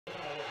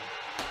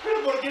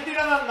¿Pero por qué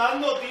tiran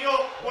andando, tío?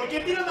 ¿Por qué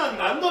tiran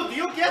andando,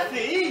 tío? ¿Qué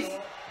hacéis?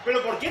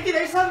 ¿Pero por qué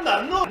tiráis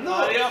andando? No.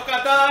 Adiós,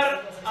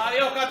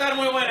 Qatar,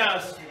 muy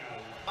buenas.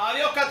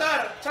 Adiós,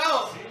 Qatar,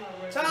 chao.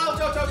 Chao,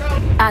 chao, chao, chao.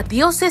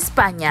 Adiós,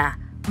 España.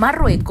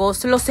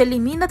 Marruecos los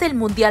elimina del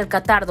Mundial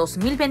Qatar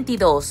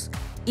 2022.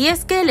 Y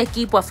es que el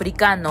equipo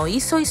africano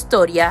hizo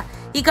historia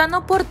y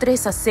ganó por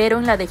 3-0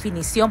 en la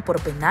definición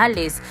por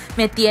penales,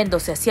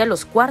 metiéndose hacia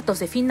los cuartos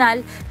de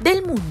final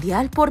del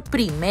Mundial por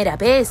primera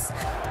vez.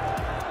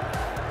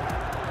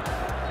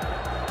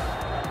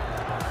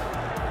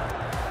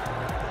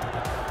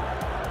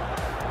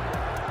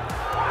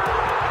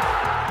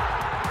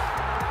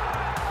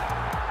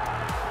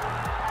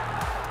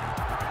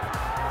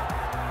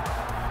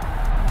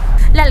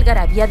 La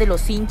algarabía de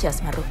los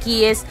hinchas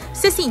marroquíes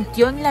se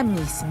sintió en la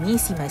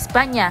mismísima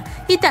España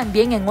y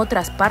también en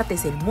otras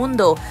partes del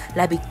mundo.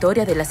 La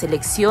victoria de la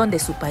selección de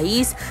su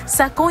país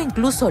sacó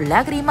incluso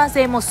lágrimas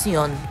de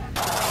emoción.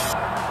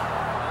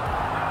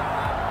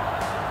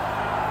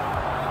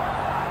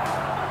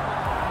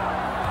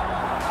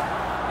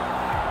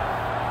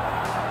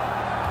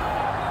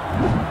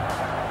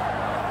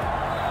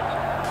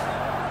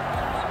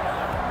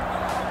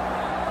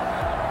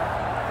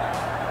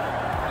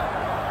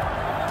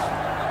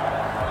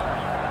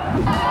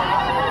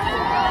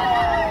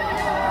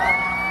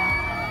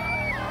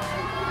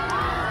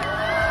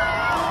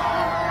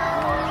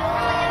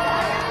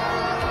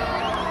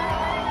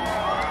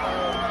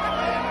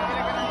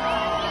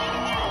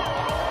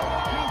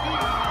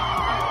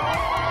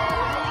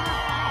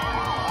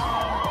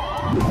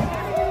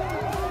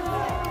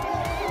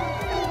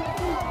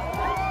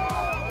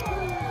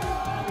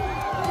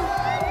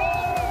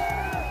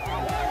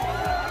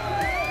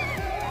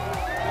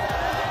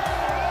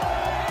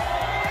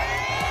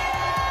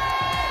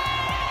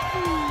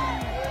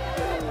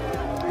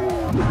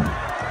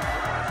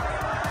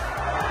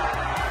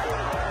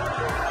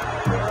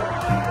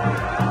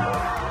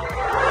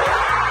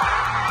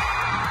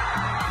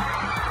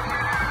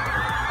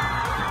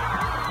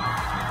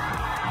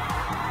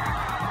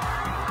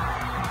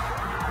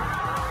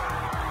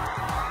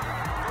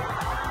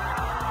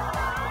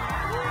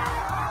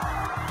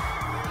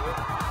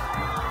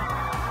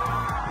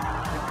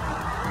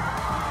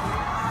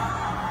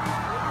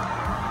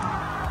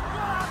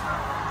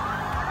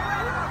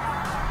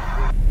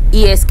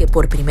 Y es que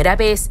por primera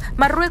vez,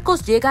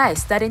 Marruecos llega a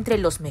estar entre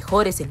los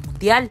mejores del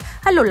Mundial.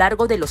 A lo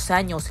largo de los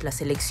años, la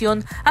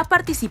selección ha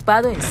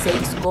participado en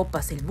 6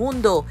 Copas del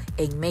Mundo.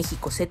 En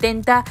México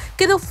 70,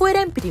 quedó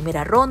fuera en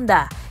primera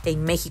ronda.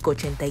 En México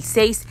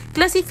 86,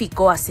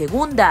 clasificó a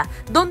segunda,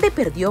 donde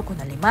perdió con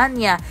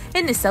Alemania.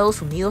 En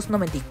Estados Unidos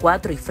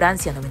 94 y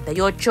Francia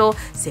 98,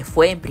 se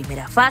fue en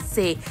primera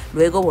fase.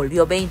 Luego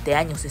volvió 20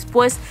 años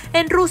después,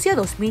 en Rusia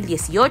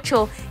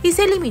 2018, y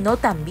se eliminó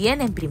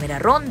también en primera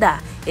ronda.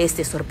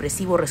 Este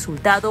sorpresivo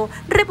resultado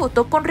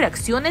rebotó con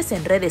reacciones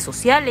en redes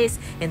sociales,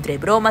 entre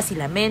bromas y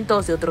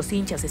lamentos de otros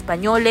hinchas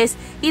españoles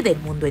y del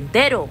mundo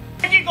entero.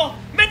 Chico,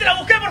 vete la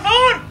busqué, por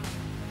favor.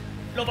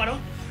 Lo paró.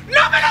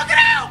 ¡No me lo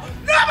creo!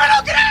 ¡No me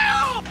lo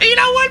creo! Y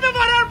la vuelve a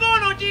parar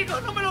Bono,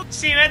 chicos. No me lo...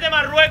 Si mete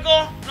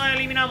Marruecos, nos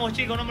eliminamos,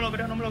 chicos. No me lo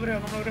creo, no me lo creo,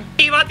 no me lo creo.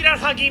 Y va a tirar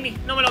Hakimi.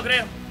 No me lo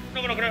creo.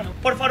 No me lo creo.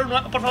 Por favor,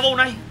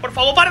 Unai. Por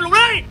favor, páralo,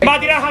 Unai. Va a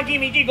tirar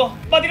Hakimi, chicos.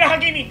 Va a tirar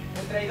Hakimi.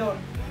 El traidor.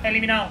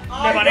 Eliminado.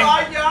 ¡De Panenka!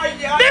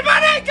 ¡De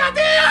Panenka,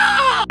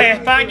 tío!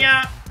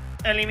 España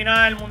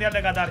eliminada del Mundial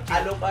de Qatar,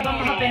 chicos.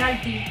 Vamos a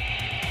penalti.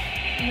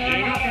 No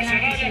vamos a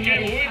penalti,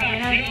 señores. A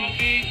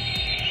penalti.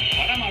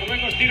 Para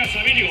Marruecos, tira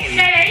Sabini, gol. Se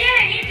debería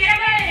venir, tira a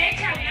la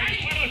derecha.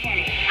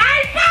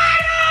 ¡Al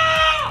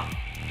palo!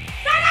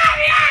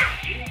 ¡Sarabia!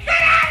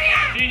 ¡Sarabia!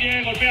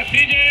 Cille, golpea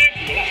Cille.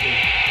 Golazo.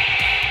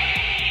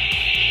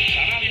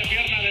 Sarabia,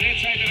 pierna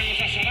derecha, y tenemos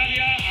a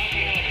Sarabia.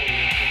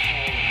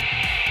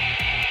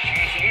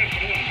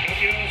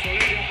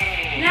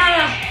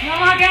 Nada,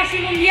 vamos a quedar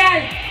sin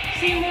mundial.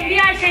 Sin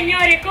mundial,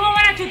 señores. ¿Cómo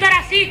van a chutar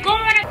así? ¿Cómo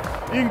van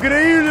a...?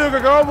 Increíble lo que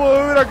acabamos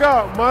de ver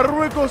acá.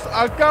 Marruecos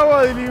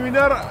acaba de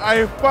eliminar a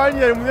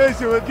España del Mundial y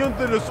se metió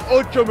entre los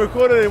 8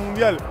 mejores del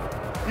Mundial.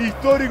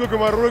 Histórico que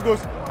Marruecos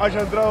haya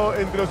entrado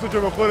entre los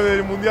 8 mejores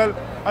del Mundial.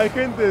 Hay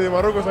gente de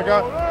Marruecos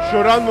acá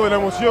llorando de la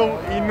emoción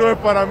y no es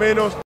para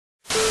menos.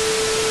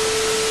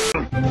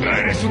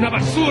 ¡Eres una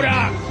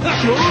basura!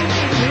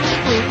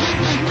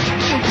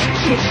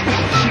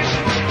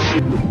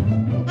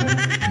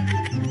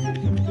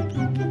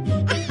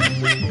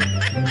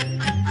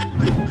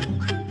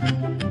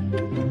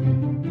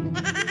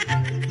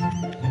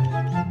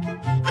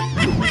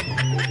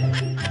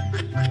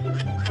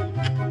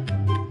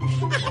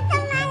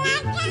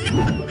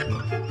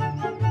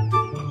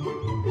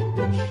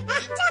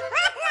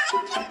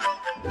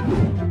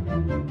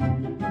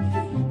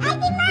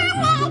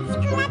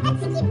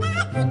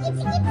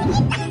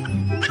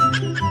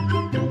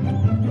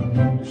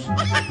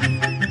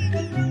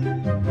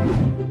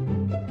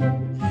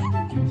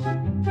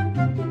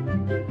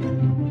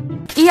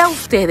 a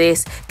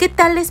ustedes, ¿qué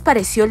tal les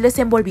pareció el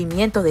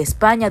desenvolvimiento de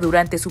España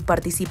durante su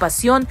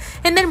participación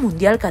en el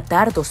Mundial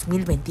Qatar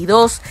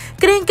 2022?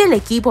 ¿Creen que el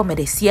equipo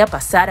merecía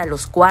pasar a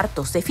los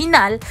cuartos de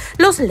final?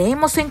 Los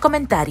leemos en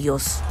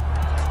comentarios.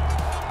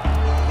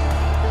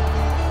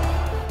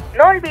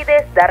 No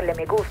olvides darle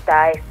me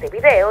gusta a este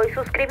video y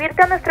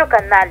suscribirte a nuestro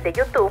canal de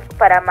YouTube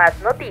para más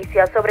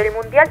noticias sobre el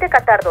Mundial de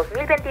Qatar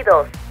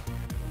 2022.